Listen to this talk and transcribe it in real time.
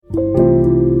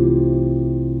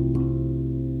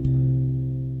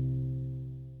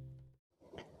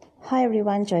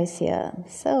everyone, Joyce here.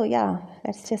 So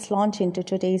let's just launch into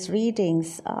today's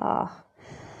readings.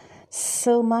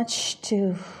 So much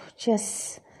to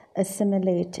just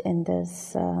assimilate in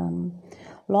this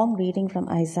long reading from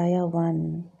Isaiah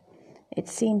 1. It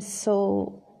seems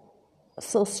so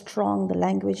strong. The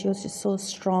language used is so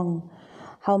strong.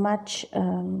 How much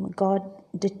God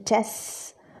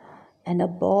detests and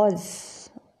abhors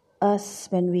us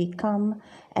when we come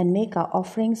and make our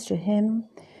offerings to Him,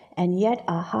 and yet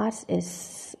our hearts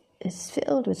is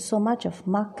filled with so much of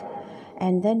muck,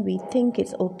 and then we think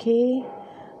it's okay.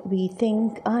 We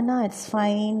think, no, it's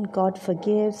fine. God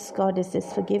forgives. God is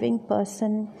this forgiving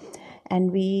person,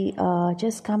 and we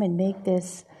just come and make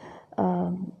this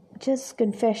just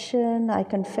confession. I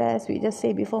confess. We just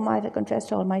say before my I confess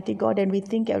to Almighty God, and we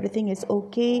think everything is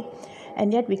okay,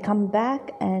 and yet we come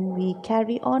back and we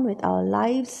carry on with our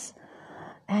lives,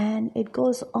 and it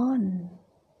goes on.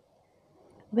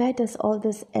 Where does all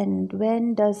this end?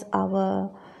 When does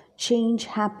our change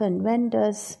happen? When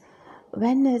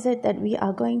is it that we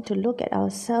are going to look at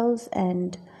ourselves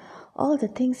and all the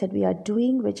things that we are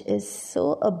doing, which is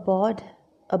so abhorred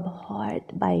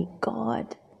by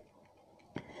God?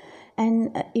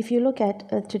 And if you look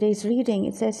at today's reading,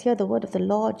 it says here, the word of the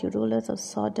Lord, you rulers of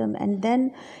Sodom. And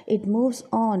then it moves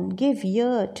on, give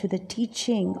ear to the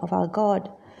teaching of our God.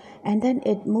 And then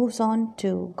it moves on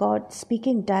to God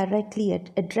speaking directly,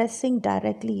 addressing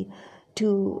directly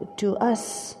to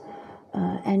us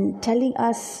and telling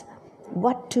us,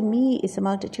 what to me is the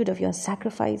multitude of your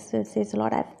sacrifices, says the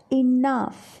Lord. I have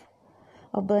enough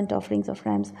of burnt offerings of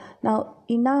rams. Now,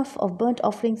 enough of burnt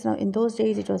offerings. Now, in those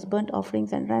days, it was burnt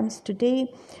offerings and rams.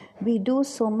 Today, we do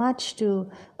so much to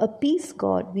appease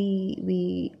God.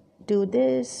 We do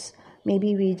this.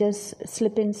 Maybe we just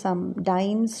slip in some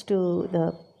dimes to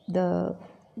the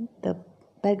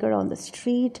beggar on the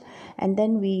street, and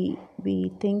then we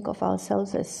think of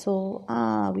ourselves as so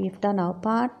we've done our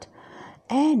part.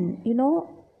 And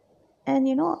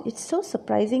it's so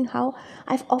surprising how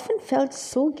I've often felt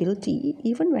so guilty,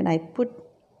 even when I put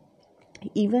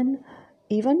even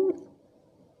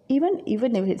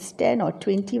if it's 10 or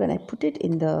 20, when I put it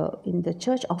in the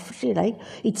church offering, like,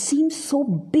 it seems so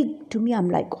big to me. I'm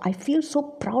like, I feel so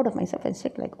proud of myself and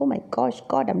say, like, oh my gosh,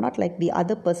 God, I'm not like the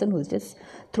other person who's just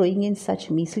throwing in such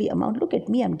measly amount. Look at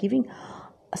me, I'm giving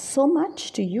so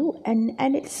much to you,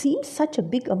 and it seems such a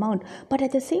big amount. But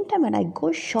at the same time, when I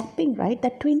go shopping, right,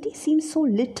 that 20 seems so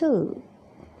little.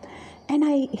 And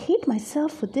I hate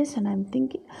myself for this, and I'm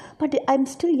thinking, but I'm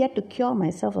still yet to cure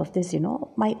myself of this,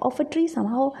 My offertory,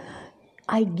 somehow,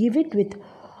 I give it with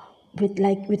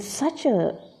such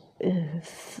a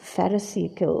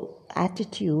pharisaical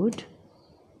attitude,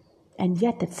 and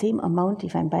yet that same amount,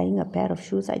 if I'm buying a pair of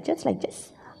shoes, I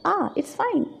it's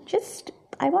fine.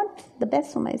 I want the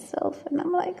best for myself. And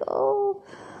I'm like, oh,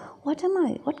 what am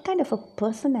I? What kind of a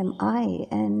person am I?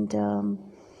 And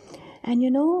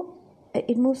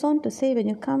it moves on to say, when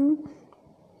you come,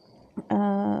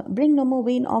 bring no more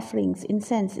vain offerings.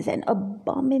 Incense is an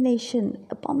abomination.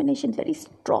 Abomination, very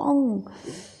strong.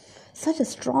 Such a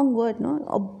strong word,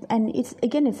 no? And it's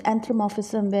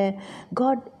anthropomorphism, where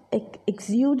God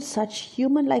exudes such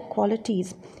human-like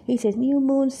qualities. He says, new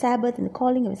moon, Sabbath, and the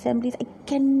calling of assemblies. I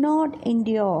cannot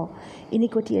endure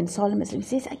iniquity and solemnity. He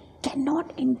says, I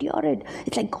cannot endure it.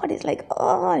 It's like God is like,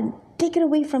 oh, take it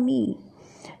away from me.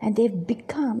 And they've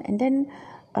become, and then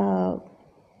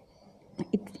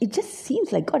it just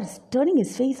seems like God is turning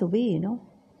His face away, Even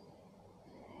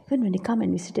when we come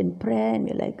and we sit in prayer and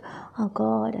we're like, oh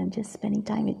God, I'm just spending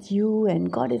time with you,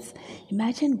 and God is,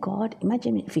 imagine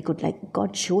if we could, like,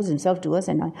 God shows Himself to us,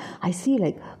 and I see,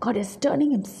 like, God is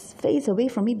turning His face away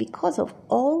from me because of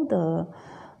all the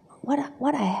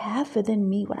what I have within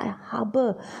me, what I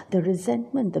harbor, the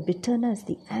resentment, the bitterness,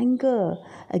 the anger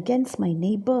against my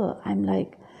neighbor. I'm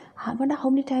like, I wonder how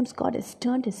many times God has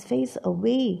turned His face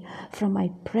away from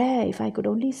my prayer. If I could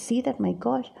only see that, my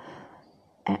gosh.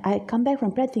 I come back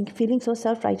from prayer feeling so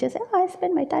self-righteous. I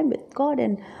spend my time with God,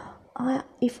 and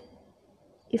if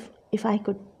I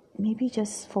could maybe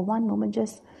just for one moment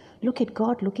just look at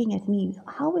God looking at me,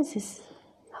 how is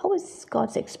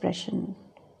God's expression?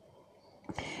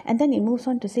 And then it moves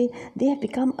on to say, they have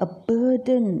become a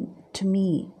burden to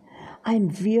me.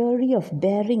 I'm weary of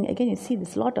bearing. Again, you see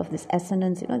this lot of this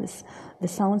assonance, the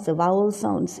sounds, the vowel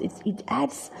sounds. It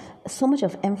adds so much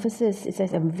of emphasis. It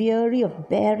says, I'm weary of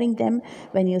bearing them.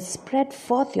 When you spread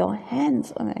forth your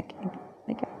hands, like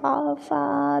our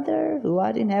Father who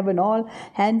art in heaven, all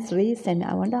hands raised. And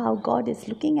I wonder how God is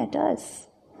looking at us.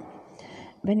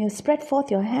 When you spread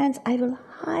forth your hands, I will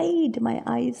hide my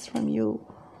eyes from you.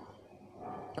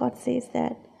 God says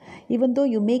that. Even though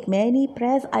you make many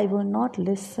prayers, I will not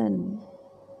listen.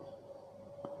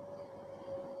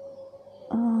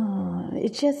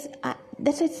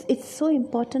 That's why it's so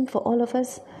important for all of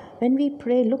us. When we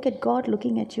pray, look at God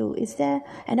looking at you.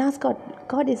 And ask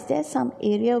God, is there some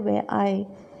area where I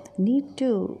need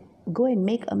to go and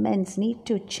make amends, need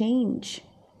to change?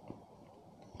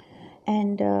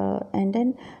 And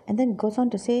then it goes on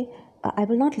to say, I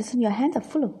will not listen. Your hands are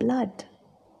full of blood.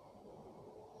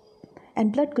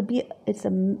 And blood it's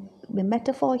a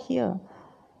metaphor here.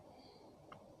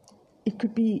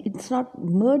 It's not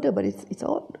murder, but it's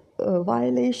all a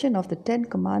violation of the 10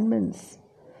 Commandments.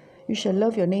 You shall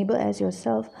love your neighbor as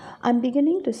yourself. I'm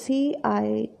beginning to see,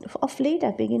 of late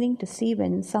I'm beginning to see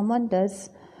when someone does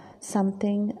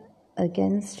something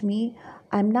against me,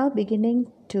 I'm now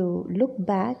beginning to look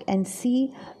back and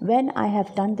see when I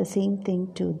have done the same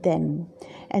thing to them.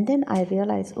 And then I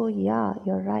realize, oh yeah,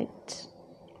 you're right.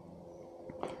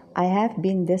 I have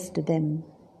been this to them.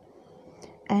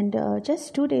 And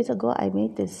just 2 days ago, I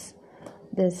made this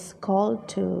call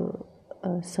to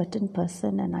a certain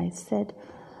person, and I said,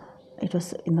 it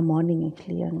was in the morning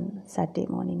actually, on Saturday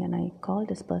morning, and I called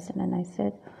this person and I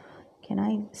said, can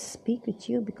I speak with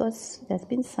you? Because there's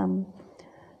been some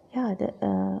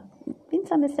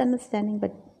misunderstanding,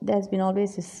 but there's been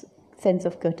always this sense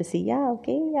of courtesy. Yeah,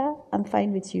 okay, yeah, I'm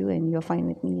fine with you and you're fine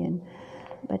with me.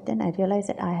 But then I realized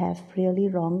that I have really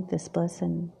wronged this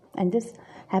person. And this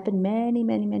happened many,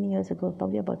 many, many years ago,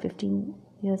 probably about 15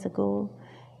 years ago,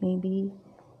 maybe.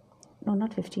 No,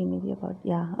 not 15, maybe about,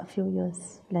 a few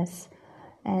years less.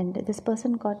 And this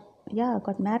person got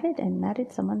married and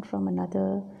married someone from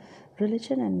another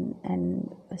religion and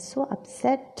was so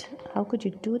upset. How could you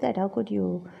do that? How could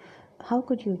you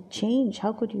change?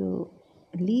 How could you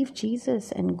leave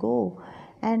Jesus and go?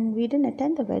 And we didn't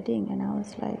attend the wedding, and I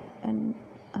was like, and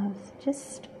I was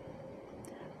just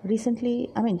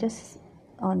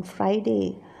on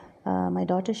Friday, my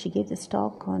daughter, she gave this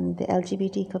talk on the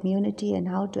LGBT community and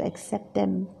how to accept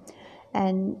them.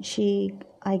 And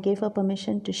I gave her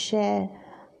permission to share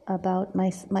about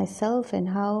myself and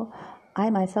how I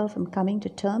myself am coming to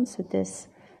terms with this.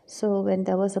 So when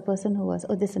there was a person who was,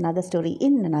 this is another story,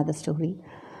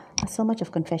 so much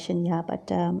of confession, but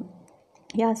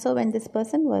so when this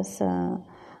person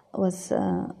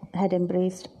had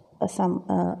embraced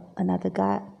another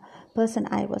person,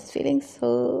 I was feeling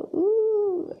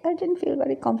I didn't feel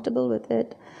very comfortable with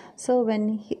it. So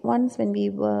when we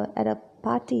were at a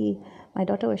party, my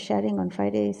daughter was sharing on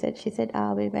Friday, she said,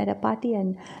 we were at a party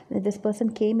and this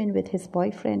person came in with his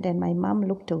boyfriend, and my mom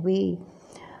looked away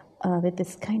with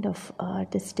this kind of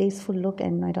distasteful look,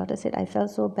 and my daughter said, I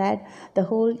felt so bad. The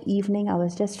whole evening I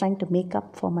was just trying to make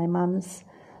up for my mom's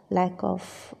lack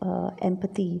of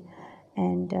empathy,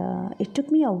 and it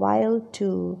took me a while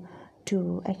to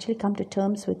actually come to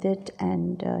terms with it,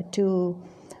 and to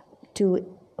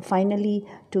finally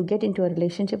to get into a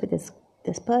relationship with this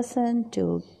person,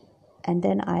 and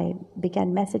then I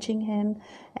began messaging him,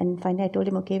 and finally I told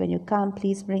him, okay, when you come,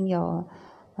 please bring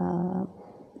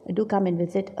do come and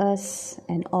visit us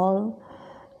and all.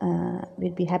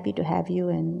 We'd be happy to have you,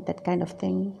 and that kind of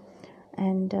thing.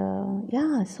 And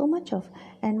so much of,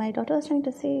 and my daughter was trying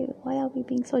to say, why are we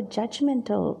being so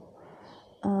judgmental?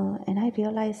 And I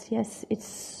realized, yes,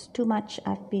 it's too much.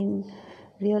 I've been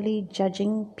really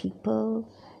judging people,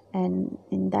 and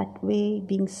in that way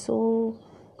being so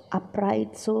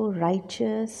upright, so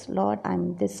righteous. Lord,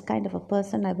 I'm this kind of a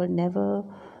person, I will never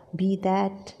be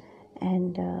that.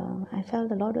 And I felt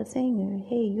the Lord was saying,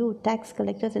 hey, you tax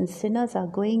collectors and sinners are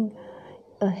going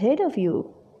ahead of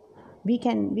you. We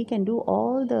can do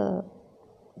all the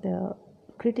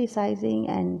criticizing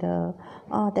and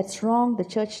that's wrong, the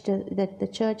church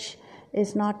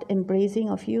is not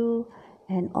embracing of you,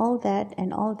 and all that.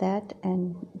 And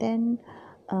then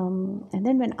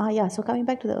when so coming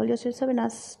back to the earlier story, so when I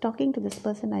was talking to this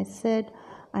person, I said,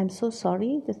 I'm so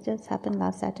sorry, this just happened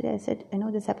last Saturday. I said, I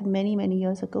know this happened many, many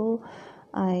years ago.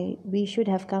 We should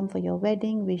have come for your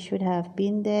wedding, we should have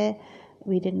been there.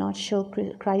 We did not show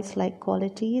Christ-like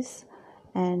qualities,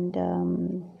 and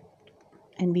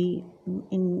we,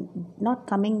 in not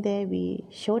coming there, we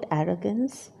showed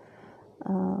arrogance,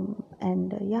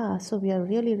 so we are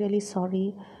really, really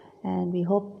sorry, and we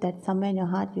hope that somewhere in your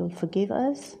heart you'll forgive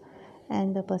us.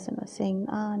 And the person was saying,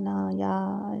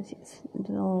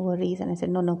 no worries. And I said,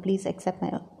 no, please accept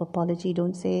my apology,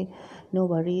 don't say no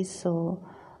worries. So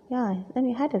then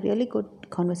we had a really good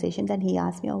conversation. Then he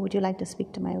asked me, would you like to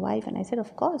speak to my wife? And I said,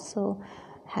 of course. So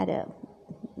had a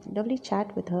lovely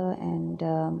chat with her, and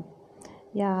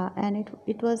and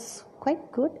it was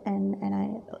quite good, and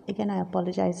I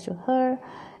apologized to her,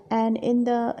 and in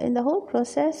the whole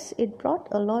process, it brought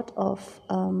a lot of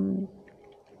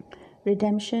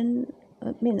redemption.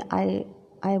 I mean, I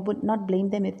would not blame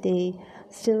them if they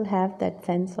still have that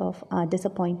sense of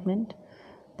disappointment.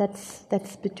 That's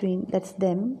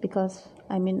them, because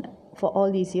I mean, for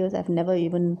all these years I've never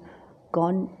even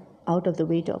gone out of the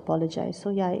way to apologize. So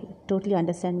yeah, I totally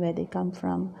understand where they come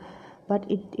from. But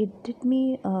it did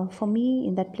me, for me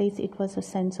in that place, it was a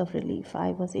sense of relief.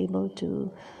 I was able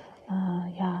to,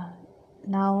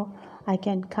 now I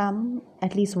can come,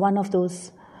 at least one of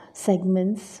those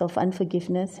segments of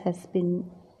unforgiveness has been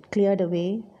cleared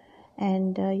away.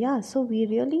 And so we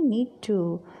really need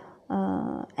to,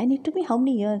 and it took me how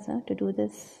many years to do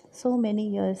this? So many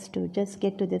years to just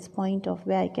get to this point of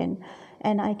where I can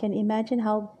imagine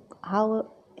how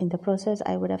in the process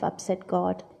I would have upset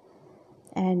God,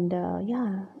 and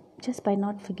just by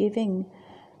not forgiving.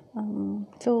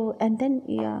 So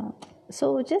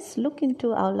just look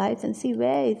into our lives and see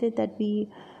where is it that we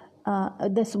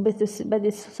there's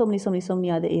so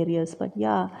many other areas, but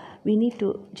we need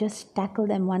to just tackle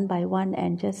them one by one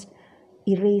and just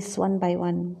erase one by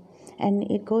one. And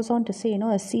it goes on to say,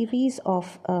 a series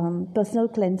of personal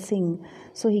cleansing.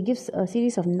 So he gives a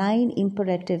series of 9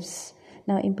 imperatives.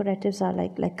 Now, imperatives are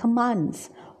like commands.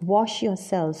 Wash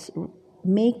yourselves,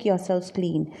 make yourselves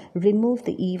clean, remove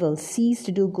the evil, cease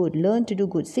to do good, learn to do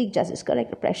good, seek justice,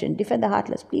 correct oppression, defend the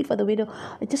heartless, plead for the widow.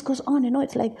 It just goes on,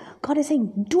 it's like God is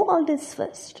saying, do all this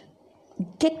first,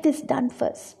 get this done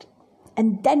first,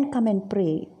 and then come and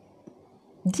pray.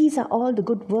 These are all the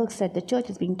good works that the church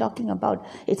has been talking about.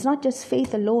 It's not just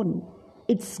faith alone.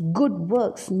 It's good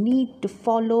works need to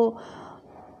follow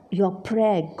your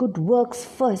prayer. Good works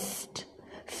first,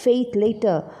 faith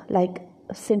later. Like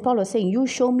St. Paul was saying, you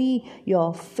show me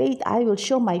your faith, I will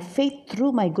show my faith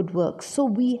through my good works. So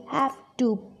we have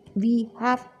to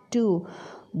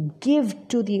give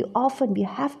to the orphan, we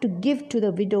have to give to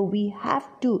the widow, we have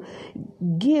to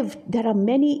give. There are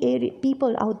many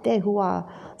people out there who are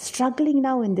struggling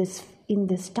now in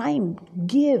this time.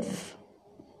 Give.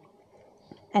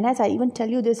 And as I even tell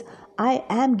you this, I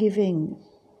am giving.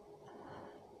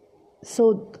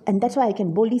 So, and that's why I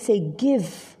can boldly say,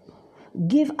 give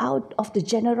out of the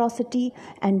generosity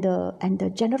and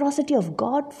the generosity of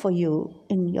God for you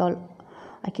in your,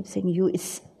 I keep saying you,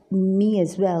 it's me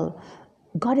as well.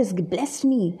 God has blessed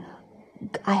me.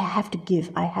 I have to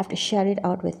give. I have to share it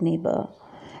out with neighbor.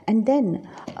 And then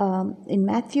in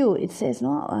Matthew, it says,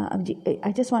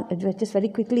 I just want, just very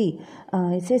quickly,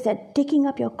 it says that taking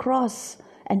up your cross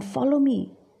and follow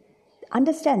me.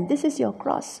 Understand, this is your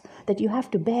cross that you have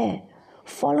to bear.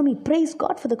 Follow me. Praise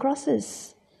God for the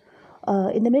crosses.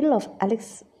 In the middle of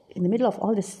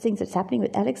all these things that's happening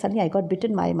with Alex, suddenly I got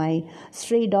bitten by my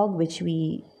stray dog, which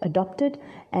we adopted,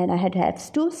 and I had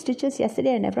 2 stitches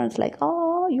yesterday, and everyone's like,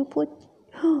 oh, you put,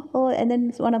 oh, and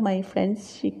then one of my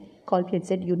friends, she called me and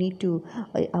said, you need to,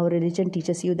 our religion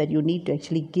teaches you that you need to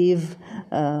actually give,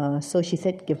 so she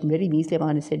said, give very measly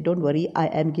amount, and I said, don't worry, I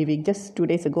am giving. Just 2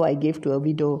 days ago, I gave to a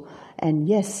widow, and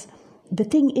yes, the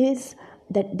thing is,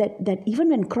 that even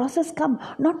when crosses come,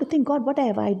 not to think, God, what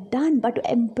have I done, but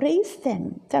to embrace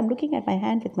them. So I'm looking at my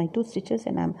hand with my 2 stitches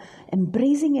and I'm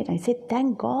embracing it. I say,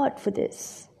 thank God for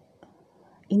this.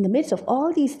 In the midst of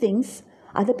all these things,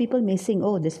 other people may think,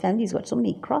 oh, this family's got so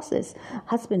many crosses.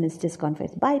 Husband is just gone for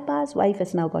his bypass. Wife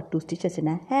has now got 2 stitches in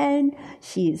her hand.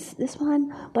 She's this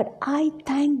one. But I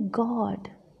thank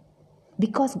God,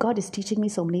 because God is teaching me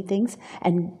so many things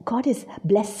and God is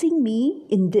blessing me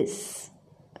in this.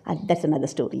 And that's another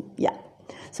story. Yeah.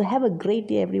 So have a great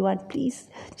day, everyone. Please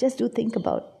just do think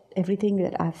about everything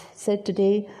that I've said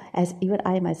today, as even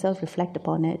I myself reflect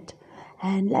upon it.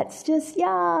 And let's just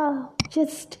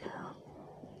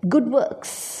good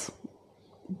works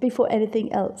before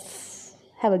anything else.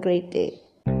 Have a great day.